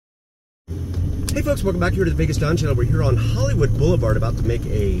Hey folks, welcome back here to the Vegas Don Channel. We're here on Hollywood Boulevard, about to make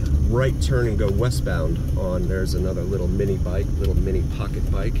a right turn and go westbound on, there's another little mini bike, little mini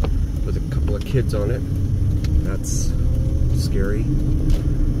pocket bike with a couple of kids on it. That's scary.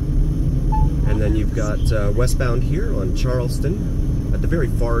 And then you've got westbound here on Charleston, at the very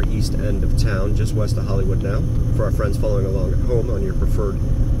far east end of town, just west of Hollywood now, for our friends following along at home on your preferred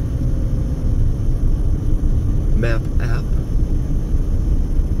map app.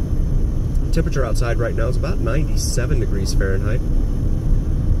 Temperature outside right now is about 97 degrees Fahrenheit,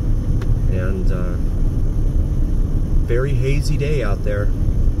 and very hazy day out there.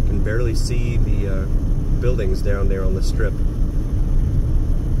 You can barely see the buildings down there on the strip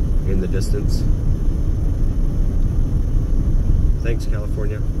in the distance. Thanks,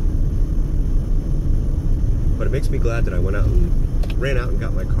 California. But it makes me glad that I ran out and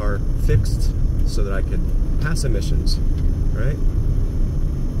got my car fixed so that I could pass emissions, right?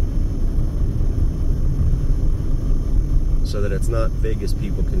 So that it's not Vegas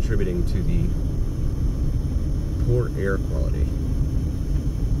people contributing to the poor air quality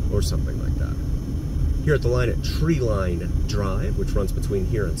or something like that. Here at the line at Treeline Drive, which runs between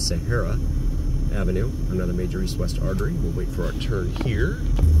here and Sahara Avenue, another major east-west artery. We'll wait for our turn here.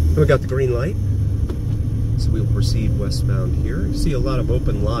 And we got the green light, so we'll proceed westbound here. You see a lot of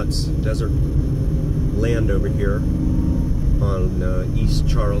open lots, desert land over here on East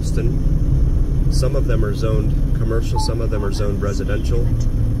Charleston. Some of them are zoned commercial, some of them are zoned residential,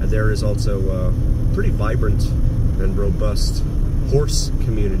 and there is also a pretty vibrant and robust horse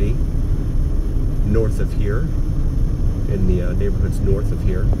community north of here, in the neighborhoods north of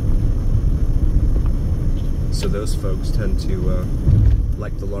here. So those folks tend to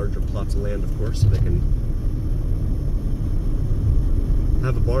like the larger plots of land, of course, so they can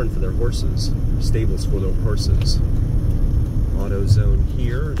have a barn for their horses, stables for their horses. Auto zone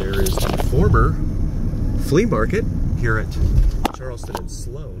here. There is the former flea market here at Charleston and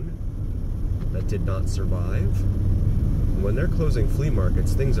Sloan that did not survive. And when they're closing flea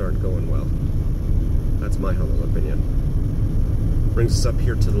markets, things aren't going well. That's my humble opinion. Brings us up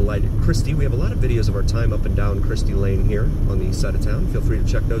here to the light at Christie. We have a lot of videos of our time up and down Christie Lane here on the east side of town. Feel free to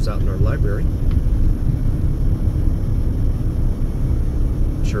check those out in our library.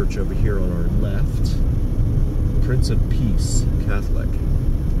 Church over here on our left. Prince of Peace Catholic.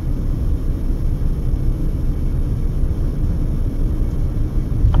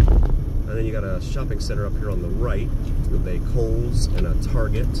 And then you got a shopping center up here on the right with a Kohl's and a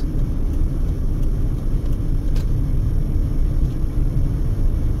Target.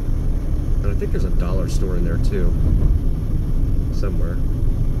 And I think there's a dollar store in there too, somewhere.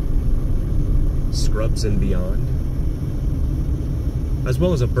 Scrubs and Beyond. As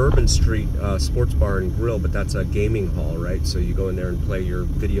well as a Bourbon Street sports bar and grill, but that's a gaming hall, right? So you go in there and play your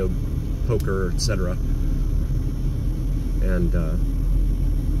video poker, etc. And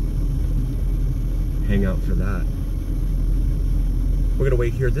hang out for that. We're gonna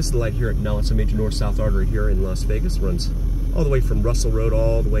wait here. This is the light here at Nellis, a major north-south artery here in Las Vegas. Runs all the way from Russell Road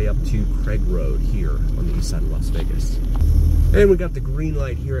all the way up to Craig Road here on the east side of Las Vegas. And we got the green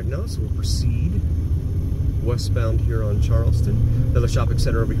light here at Nellis, so we'll proceed westbound here on Charleston. Another shopping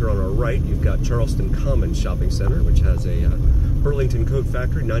center over here on our right. You've got Charleston Commons Shopping Center, which has a Burlington Coat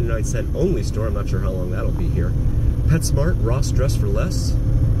Factory, 99-cent only store. I'm not sure how long that'll be here. PetSmart, Ross Dress for Less,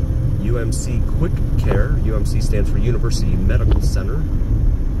 UMC Quick Care. UMC stands for University Medical Center.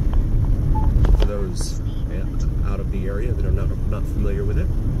 For those out of the area that are not familiar with it.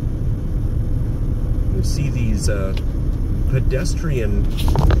 You see these pedestrian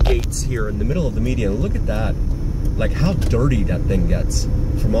gates here in the middle of the median. Look at that, like how dirty that thing gets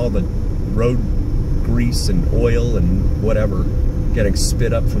from all the road grease and oil and whatever getting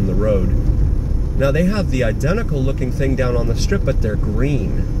spit up from the road. Now they have the identical looking thing down on the strip, but they're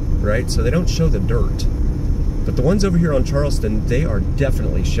green, right? So they don't show the dirt. But the ones over here on Charleston, they are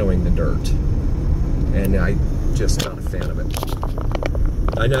definitely showing the dirt. And I'm just not a fan of it.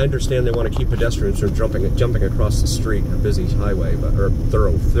 I understand they want to keep pedestrians from jumping across the street, a busy highway, or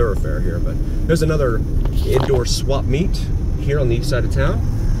thoroughfare here. But there's another indoor swap meet here on the east side of town.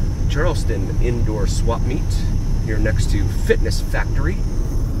 Charleston Indoor Swap Meet here next to Fitness Factory.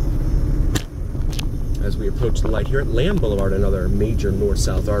 As we approach the light here at Lamb Boulevard, another major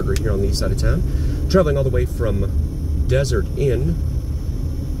north-south artery here on the east side of town. Traveling all the way from Desert Inn.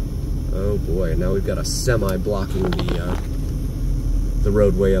 Oh boy, now we've got a semi blocking the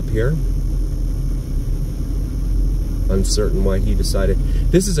roadway up here. Uncertain why he decided.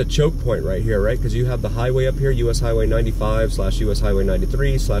 This is a choke point right here, right? Because you have the highway up here, US Highway 95 / US Highway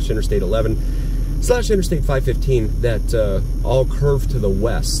 93 / Interstate 11 / Interstate 515 that all curve to the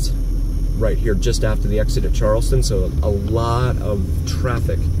west right here just after the exit at Charleston, so a lot of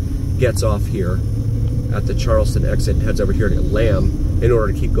traffic gets off here at the Charleston exit and heads over here to Lamb in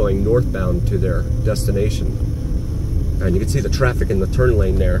order to keep going northbound to their destination. And you can see the traffic in the turn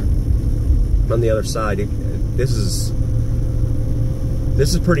lane there on the other side. This is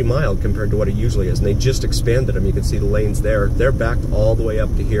pretty mild compared to what it usually is, and they just expanded them. You can see the lanes there. They're backed all the way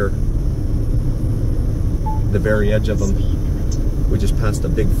up to here, the very edge of them. We just passed a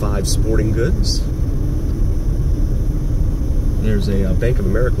Big 5 Sporting Goods. There's a Bank of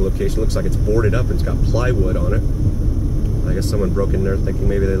America location. Looks like it's boarded up and it's got plywood on it. I guess someone broke in there thinking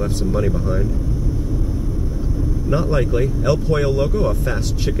maybe they left some money behind. Not likely. El Pollo Loco, a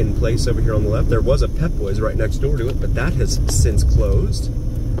fast chicken place over here on the left. There was a Pep Boys right next door to it, but that has since closed.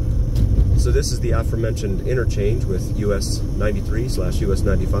 So this is the aforementioned interchange with US 93/US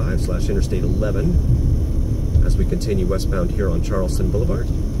 95/Interstate 11 as we continue westbound here on Charleston Boulevard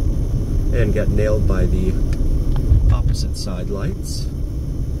and get nailed by the opposite side lights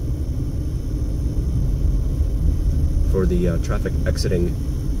for the traffic exiting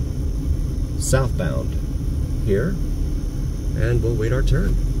southbound here, and we'll wait our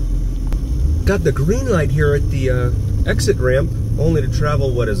turn. Got the green light here at the exit ramp, only to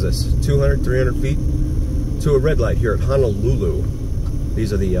travel, what is this, 200, 300 feet to a red light here at Honolulu.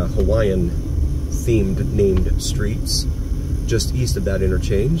 These are the Hawaiian themed named streets just east of that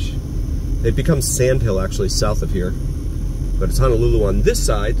interchange. It becomes Sandhill actually south of here, but it's Honolulu on this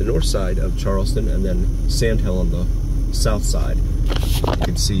side, the north side of Charleston, and then Sandhill on the south side. You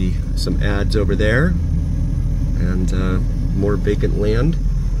can see some ads over there and more vacant land.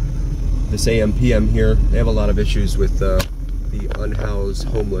 This AM/PM here, they have a lot of issues with the unhoused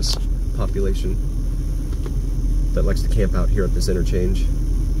homeless population that likes to camp out here at this interchange.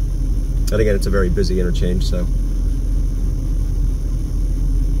 And again, it's a very busy interchange, so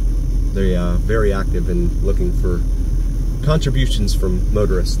they're very active in looking for contributions from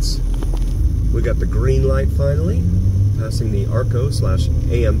motorists. We got the green light finally, passing the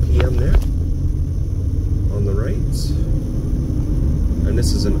Arco/AM/PM there on the right. And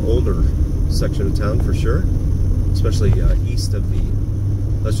this is an older section of town for sure, especially east of the,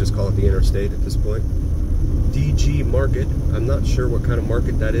 let's just call it the interstate at this point. DG Market. I'm not sure what kind of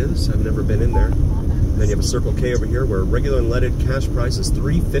market that is. I've never been in there. And then you have a Circle K over here where regular unleaded cash price is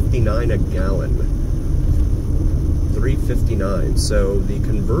 $3.59 a gallon. $3.59. So the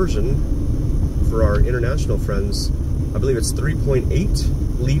conversion for our international friends, I believe it's 3.8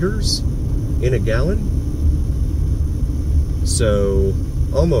 liters in a gallon. So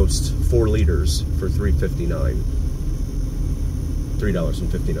almost 4 liters for $3.59.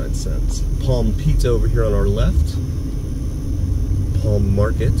 $3.59. Palm Pizza over here on our left. Palm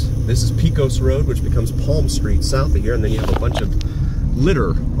Market. This is Pecos Road, which becomes Palm Street south of here, and then you have a bunch of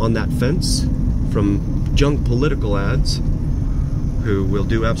litter on that fence from junk political ads who will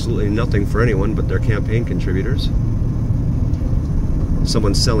do absolutely nothing for anyone but their campaign contributors.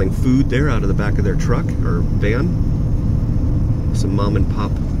 Someone's selling food there out of the back of their truck or van. Some mom and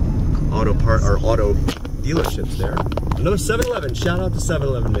pop auto dealerships there. Another 7-Eleven. Shout out to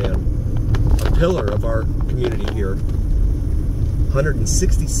 7-Eleven man. A pillar of our community here.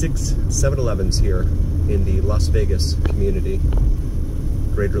 166 7-Elevens here in the Las Vegas community.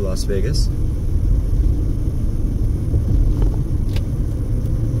 Greater Las Vegas.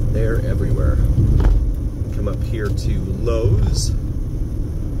 They're everywhere. Come up here to Lowe's,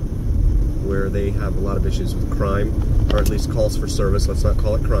 where they have a lot of issues with crime, or at least calls for service. Let's not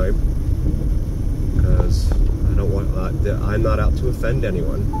call it crime, because I don't want. I'm not out to offend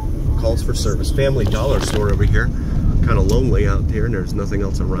anyone. Calls for service. Family Dollar store over here. Kind of lonely out here, and there's nothing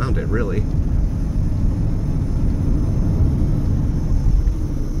else around it really.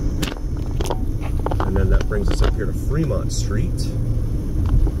 And then that brings us up here to Fremont Street,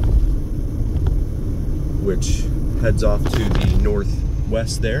 which heads off to the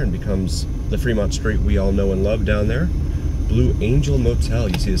northwest there and becomes the Fremont Street we all know and love down there. Blue Angel Motel,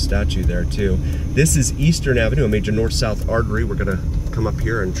 you see the statue there too. This is Eastern Avenue, a major north-south artery we're gonna come up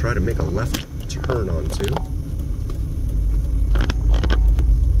here and try to make a left turn onto.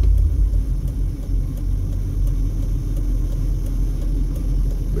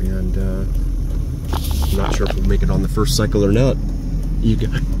 And I'm not sure if we'll make it on the first cycle or not. You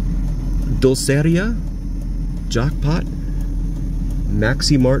got Dulceria, Jackpot,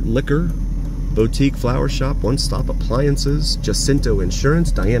 Maxi Mart Liquor, Boutique Flower Shop, One Stop Appliances, Jacinto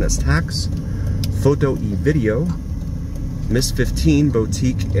Insurance, Diana's Tax, Photo E-Video, Miss 15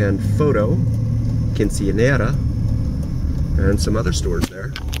 Boutique and Photo, Quinceañera, and some other stores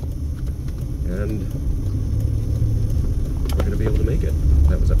there. And we're going to be able to make it.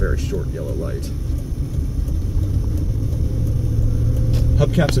 That was a very short yellow light.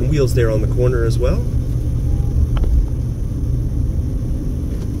 Hubcaps and wheels there on the corner as well.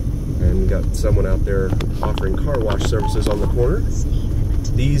 And got someone out there offering car wash services on the corner.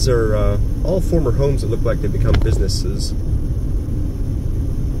 These are all former homes that look like they've become businesses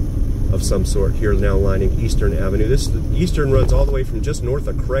of some sort here now lining Eastern Avenue. Eastern runs all the way from just north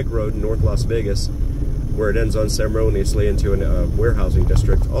of Craig Road in North Las Vegas, where it ends unceremoniously into a warehousing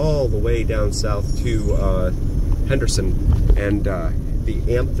district, all the way down south to Henderson and the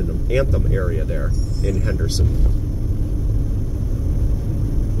Anthem area there in Henderson.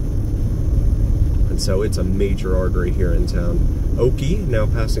 And so it's a major artery here in town. Oakey, now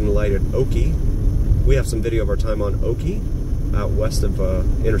passing the light at Oakey. We have some video of our time on Oakey, out west of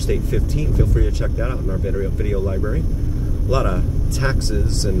Interstate 15. Feel free to check that out in our video library. A lot of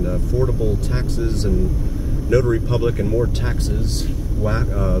taxes and affordable taxes and notary public and more taxes,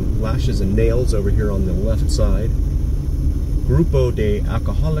 lashes and nails over here on the left side. Grupo de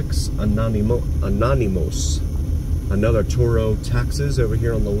Alcoholics Anonymos. Another Toro taxes over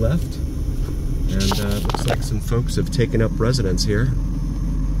here on the left. And looks like some folks have taken up residence here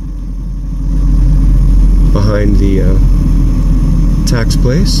behind the tax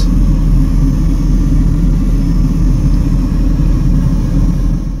place.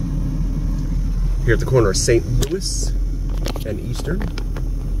 Here at the corner of St. Louis and Eastern.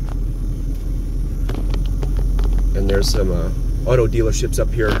 And there's some auto dealerships up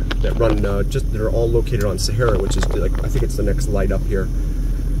here that run they're all located on Sahara, which is like, I think it's the next light up here.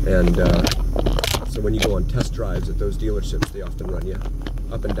 And so when you go on test drives at those dealerships, they often run you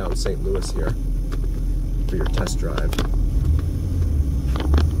up and down St. Louis here for your test drive.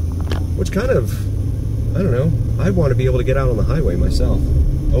 Which kind of, I don't know, I want to be able to get out on the highway myself.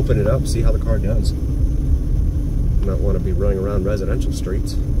 Open it up, see how the car does. Not want to be running around residential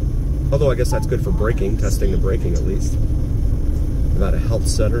streets. Although I guess that's good for braking, testing the braking at least. We've got a health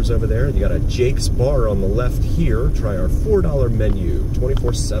centers over there. You got a Jake's Bar on the left here. Try our $4 menu,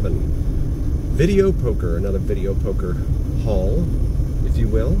 24/7. Video poker, another video poker hall, if you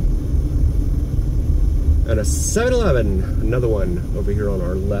will. And a 7-Eleven, another one over here on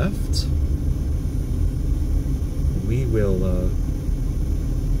our left. We will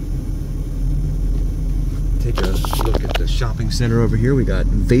take a look at the shopping center over here. We got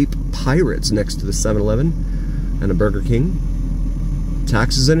Vape Pirates next to the 7-Eleven and a Burger King.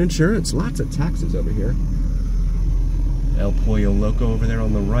 Taxes and insurance, lots of taxes over here. El Pollo Loco over there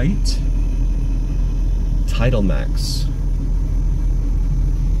on the right. Title Max.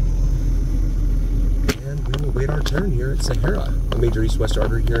 And we will wait our turn here at Sahara, a major east-west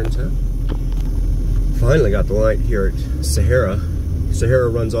artery here in town. Finally got the light here at Sahara. Sahara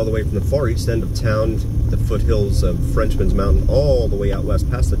runs all the way from the far east end of town, the foothills of Frenchman's Mountain, all the way out west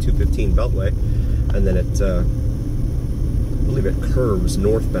past the 215 Beltway, and then it, I believe it curves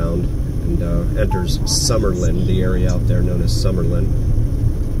northbound and enters Summerlin, the area out there known as Summerlin.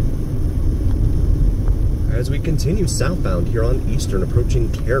 As we continue southbound here on Eastern, approaching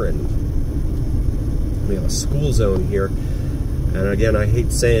Karen. We have a school zone here, and again, I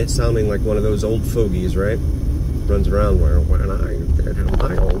hate sounding like one of those old fogies, right? Runs around where when I did in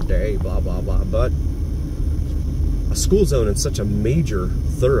my old day, blah blah blah. But a school zone in such a major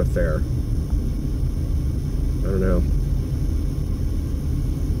thoroughfare, I don't know.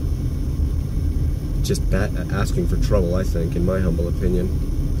 Just asking for trouble, I think, in my humble opinion.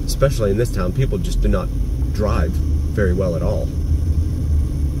 Especially in this town, people just do not drive very well at all.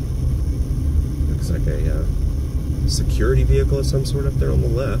 Looks like a security vehicle of some sort up there on the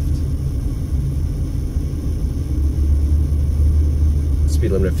left.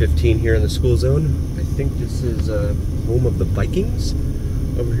 Speed limit of 15 here in the school zone. I think this is home of the Vikings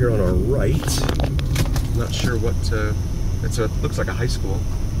over here on our right. I'm not sure what it looks like a high school,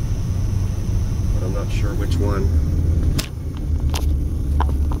 but I'm not sure which one.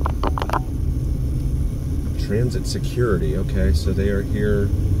 Transit security, okay, so they are here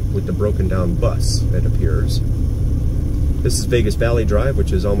with the broken down bus, it appears. This is Vegas Valley Drive,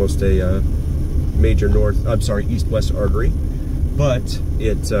 which is almost a major east-west artery, but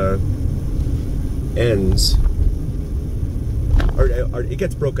it ends, or it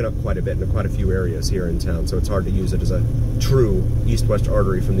gets broken up quite a bit into quite a few areas here in town, so it's hard to use it as a true east-west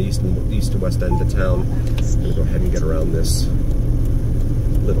artery from the east to west end of town. I'm gonna go ahead and get around this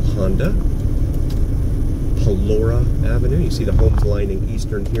little Honda. Pelora Avenue. You see the homes lining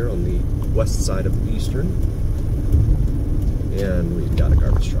Eastern here on the west side of Eastern. And we've got a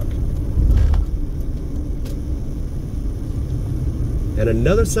garbage truck. And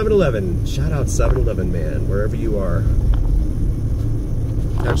another 7-Eleven. Shout out 7-Eleven, man, wherever you are.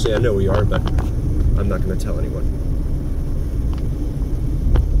 Actually, I know we are, but I'm not going to tell anyone.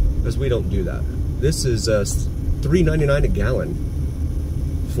 Because we don't do that. This is $3.99 a gallon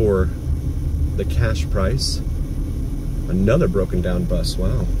for the cash price. Another broken down bus.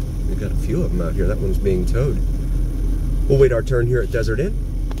 Wow, we got a few of them out here. That one's being towed. We'll wait our turn here at Desert Inn.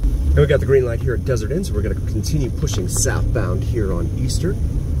 And we got the green light here at Desert Inn, so we're going to continue pushing southbound here on Eastern.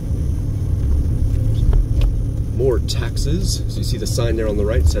 More taxis. So you see the sign there on the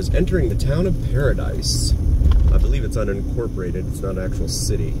right, says entering the town of Paradise. I believe it's unincorporated. It's not an actual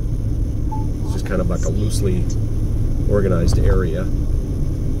city. It's just kind of like a loosely organized area.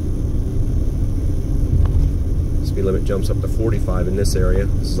 Speed limit jumps up to 45 in this area.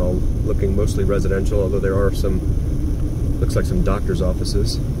 This is all looking mostly residential, although there are some, looks like some doctor's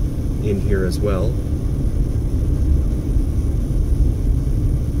offices in here as well.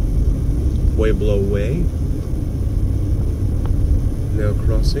 Pueblo Way. Now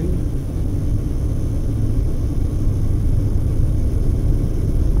crossing.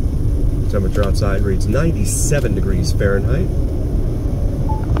 Temperature outside reads 97 degrees Fahrenheit.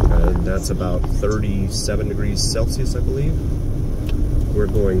 And that's about 37 degrees Celsius, I believe. We're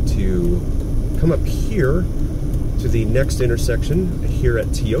going to come up here to the next intersection here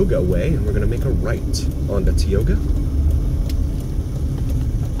at Tioga Way, and we're going to make a right onto Tioga.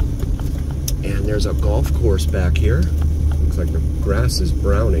 And there's a golf course back here. Looks like the grass is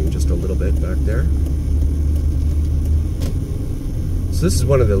browning just a little bit back there. So this is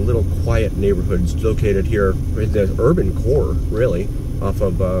one of the little quiet neighborhoods located here in the urban core, really, off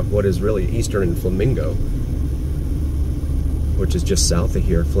of what is really Eastern and Flamingo, which is just south of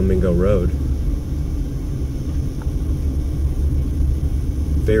here, Flamingo Road.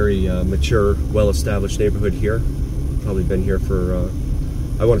 Very mature, well-established neighborhood here. Probably been here for,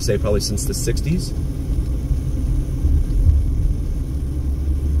 I want to say probably since the 60s.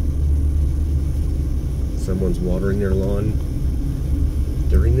 Someone's watering their lawn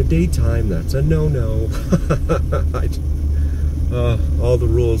during the daytime. That's a no-no. All the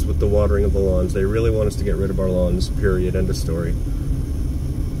rules with the watering of the lawns. They really want us to get rid of our lawns, period, end of story.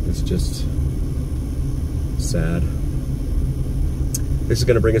 It's just sad. This is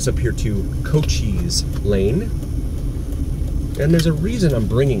going to bring us up here to Cochise Lane. And there's a reason I'm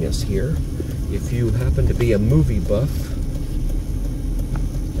bringing us here. If you happen to be a movie buff,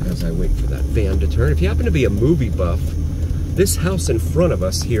 as I wait for that van to turn, if you happen to be a movie buff, this house in front of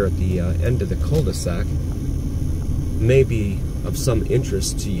us here at the end of the cul-de-sac may be of some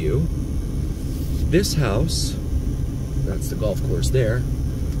interest to you. This house, that's the golf course there,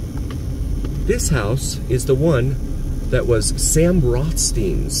 this house is the one that was Sam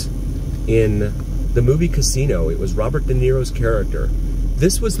Rothstein's in the movie Casino. It was Robert De Niro's character.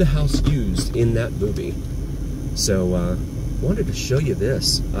 This was the house used in that movie. So, wanted to show you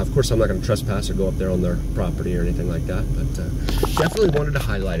this. Of course, I'm not going to trespass or go up there on their property or anything like that, but definitely wanted to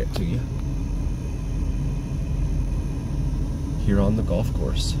highlight it to you. Here on the golf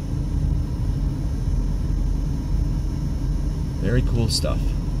course. Very cool stuff.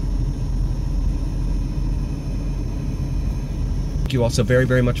 Thank you all so very,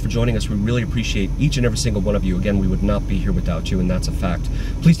 very much for joining us. We really appreciate each and every single one of you. Again, we would not be here without you, and that's a fact.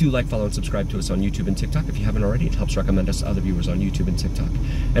 Please do like, follow, and subscribe to us on YouTube and TikTok. If you haven't already, it helps recommend us to other viewers on YouTube and TikTok.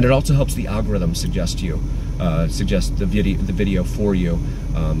 And it also helps the algorithm suggest the video for you.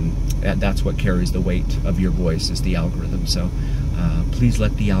 And that's what carries the weight of your voice, is the algorithm. So please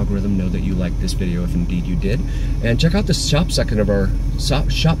let the algorithm know that you liked this video, if indeed you did. And check out the shop section of our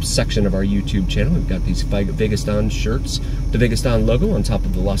YouTube channel. We've got these Vegas Don shirts, the Vegas Don logo on top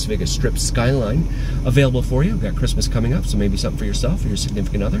of the Las Vegas Strip skyline available for you. We've got Christmas coming up, so maybe something for yourself or your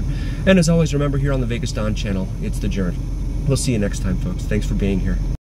significant other. And as always, remember, here on the Vegas Don channel, it's the journey. We'll see you next time, folks. Thanks for being here.